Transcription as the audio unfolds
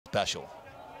special.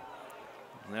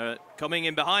 They're coming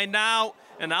in behind now,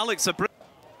 and Alex Abril.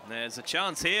 There's a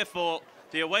chance here for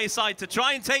the away side to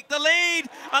try and take the lead,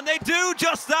 and they do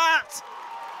just that.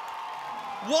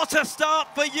 What a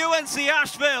start for UNC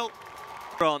Asheville.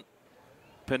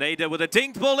 Pineda with a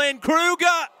dinked ball in, Kruger,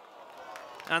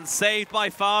 and saved by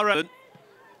Farah.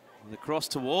 The cross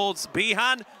towards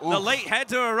Behan, the late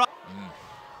header around.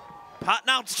 Pat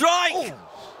now strike.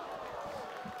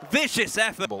 Vicious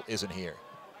effort. Isn't here.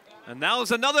 And now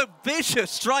there's another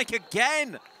vicious strike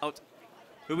again.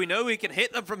 Who we know he can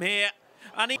hit them from here.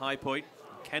 And high point,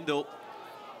 Kendall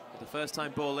with the first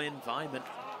time ball in, Vyman.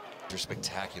 They're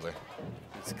spectacular.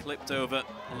 It's clipped over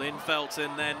Linfelt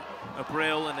and then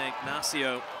Abril and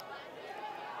Ignacio.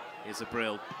 Here's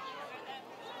Abril.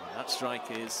 That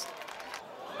strike is.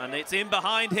 And it's in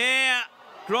behind here.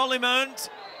 Grollimund.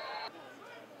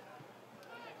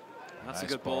 That's nice a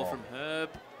good ball from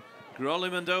Herb.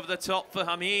 Grollimund over the top for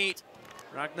Hamid.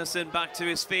 Ragnarsson back to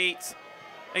his feet.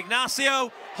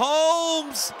 Ignacio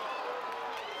Holmes.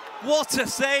 What a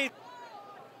save.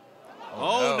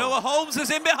 Oh, no. Noah Holmes is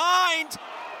in behind.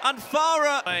 And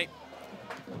Farah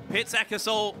hits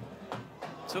Eckersall.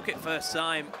 Took it first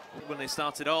time when they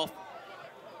started off.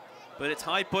 But it's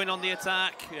high point on the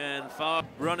attack. And Farah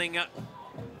running at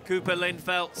Cooper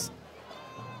Linfelt.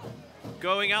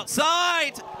 Going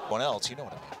outside. One else, you know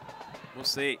what I mean. We'll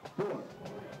see.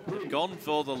 They've gone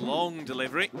for the long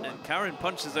delivery. And Karen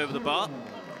punches over the bar.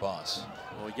 Boss.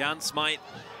 Or Jans might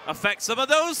affect some of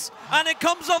those. And it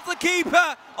comes off the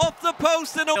keeper, off the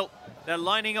post. And they're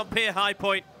lining up here, high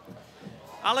point.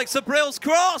 Alex Abril's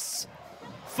cross.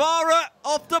 Farah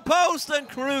off the post, and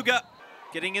Kruger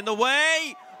getting in the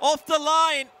way, off the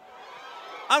line.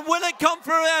 And will it come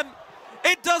for him?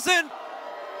 It doesn't.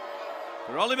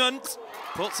 Grollimund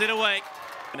puts it away.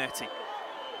 Netti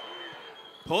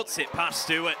puts it past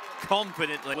Stewart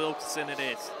confidently. Wilkinson it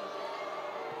is.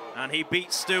 And he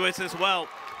beats Stewart as well.